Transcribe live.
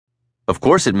Of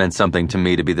course it meant something to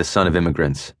me to be the son of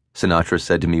immigrants, Sinatra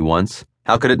said to me once.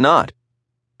 How could it not?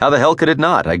 How the hell could it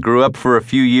not? I grew up for a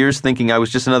few years thinking I was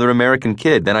just another American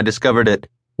kid. Then I discovered at,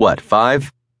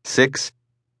 5, 6?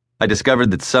 I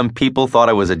discovered that some people thought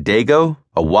I was a Dago,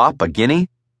 a Wop, a Guinea.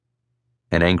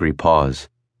 An angry pause.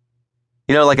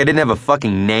 Like I didn't have a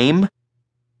fucking name?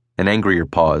 An angrier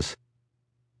pause.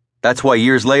 That's why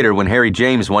years later, when Harry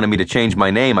James wanted me to change my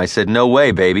name, I said, no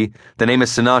way, baby. The name is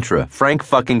Sinatra. Frank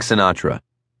fucking Sinatra.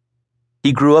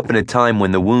 He grew up in a time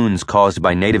when the wounds caused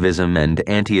by nativism and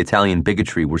anti-Italian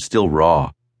bigotry were still raw.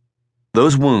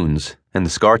 Those wounds, and the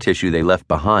scar tissue they left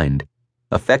behind,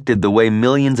 affected the way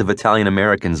millions of Italian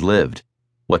Americans lived,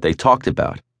 what they talked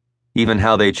about, even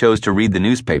how they chose to read the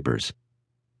newspapers.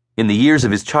 In the years of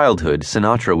his childhood,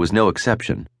 Sinatra was no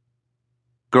exception.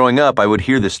 Growing up, I would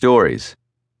hear the stories,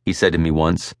 he said to me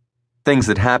once, things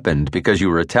that happened because you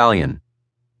were Italian.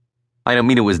 I don't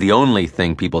mean it was the only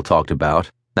thing people talked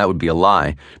about. That would be a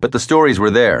lie. But the stories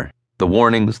were there, the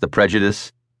warnings, the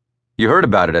prejudice. You heard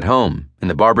about it at home, in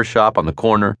the barber shop, on the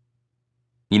corner.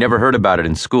 You never heard about it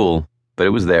in school, but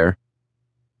it was there.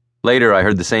 Later, I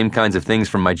heard the same kinds of things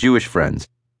from my Jewish friends.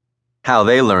 How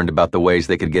they learned about the ways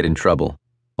they could get in trouble.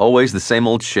 Always the same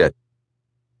old shit.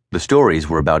 The stories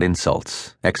were about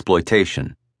insults,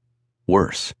 exploitation.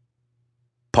 Worse.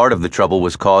 Part of the trouble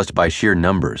was caused by sheer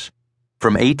numbers.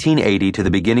 From 1880 to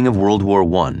the beginning of World War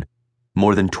I,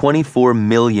 more than 24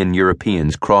 million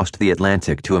Europeans crossed the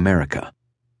Atlantic to America.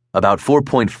 About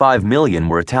 4.5 million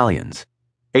were Italians,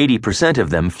 80% of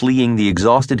them fleeing the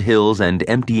exhausted hills and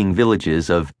emptying villages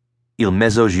of Il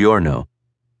Mezzogiorno,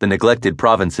 the neglected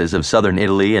provinces of southern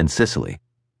Italy and Sicily.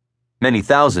 Many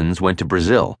thousands went to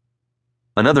Brazil.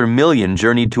 Another million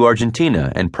journeyed to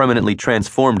Argentina and permanently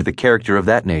transformed the character of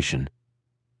that nation.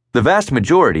 The vast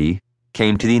majority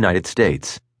came to the United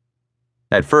States.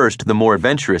 At first, the more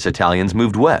adventurous Italians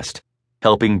moved west,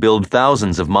 helping build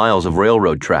thousands of miles of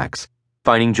railroad tracks,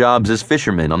 finding jobs as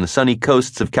fishermen on the sunny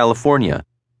coasts of California,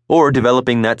 or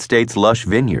developing that state's lush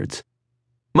vineyards.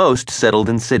 Most settled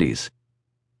in cities.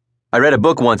 I read a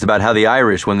book once about how the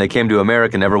Irish, when they came to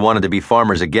America, never wanted to be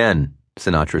farmers again,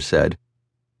 Sinatra said.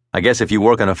 I guess if you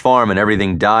work on a farm and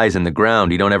everything dies in the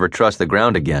ground, you don't ever trust the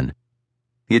ground again.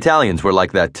 The Italians were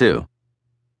like that too.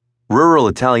 Rural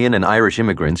Italian and Irish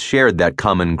immigrants shared that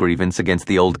common grievance against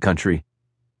the old country.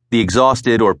 The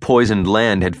exhausted or poisoned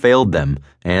land had failed them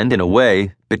and, in a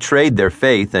way, betrayed their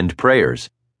faith and prayers.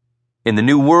 In the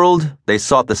New World, they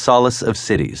sought the solace of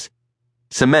cities.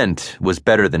 Cement was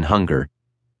better than hunger.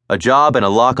 A job and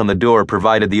a lock on the door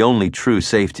provided the only true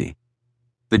safety.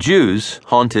 The Jews,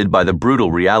 haunted by the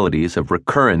brutal realities of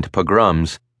recurrent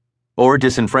pogroms, or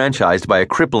disenfranchised by a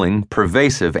crippling,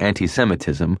 pervasive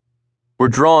anti-Semitism, were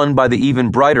drawn by the even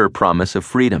brighter promise of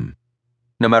freedom.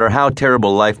 No matter how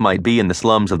terrible life might be in the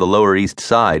slums of the Lower East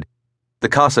Side, the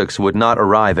Cossacks would not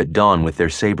arrive at dawn with their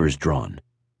sabers drawn.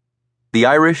 The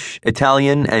Irish,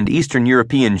 Italian, and Eastern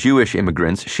European Jewish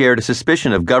immigrants shared a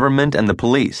suspicion of government and the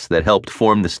police that helped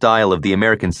form the style of the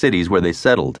American cities where they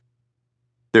settled.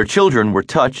 Their children were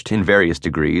touched, in various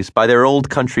degrees, by their old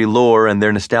country lore and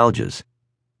their nostalgias.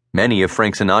 Many of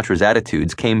Frank Sinatra's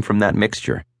attitudes came from that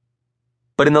mixture.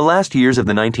 But in the last years of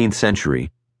the 19th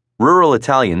century, rural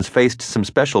Italians faced some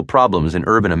special problems in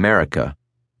urban America,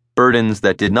 burdens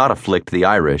that did not afflict the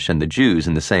Irish and the Jews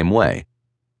in the same way.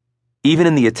 Even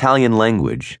in the Italian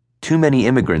language, too many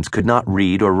immigrants could not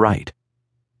read or write.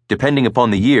 Depending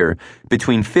upon the year,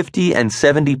 between 50 and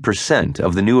 70%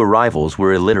 of the new arrivals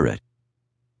were illiterate.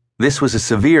 This was a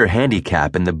severe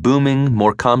handicap in the booming,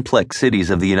 more complex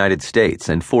cities of the United States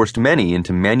and forced many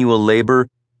into manual labor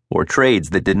or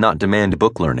trades that did not demand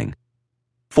book learning.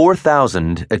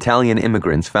 4,000 Italian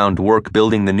immigrants found work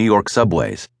building the New York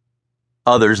subways.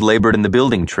 Others labored in the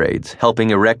building trades, helping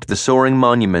erect the soaring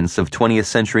monuments of 20th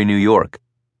century New York.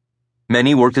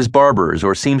 Many worked as barbers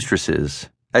or seamstresses,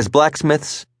 as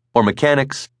blacksmiths or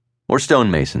mechanics or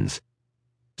stonemasons.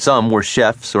 Some were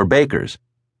chefs or bakers.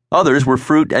 Others were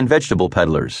fruit and vegetable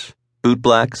peddlers,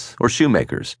 bootblacks, or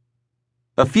shoemakers.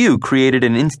 A few created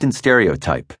an instant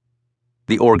stereotype: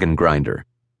 the organ grinder.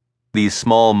 These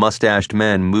small mustached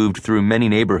men moved through many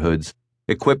neighborhoods,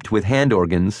 equipped with hand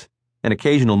organs, an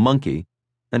occasional monkey,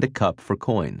 and a cup for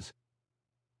coins.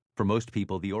 For most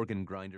people, the organ grinder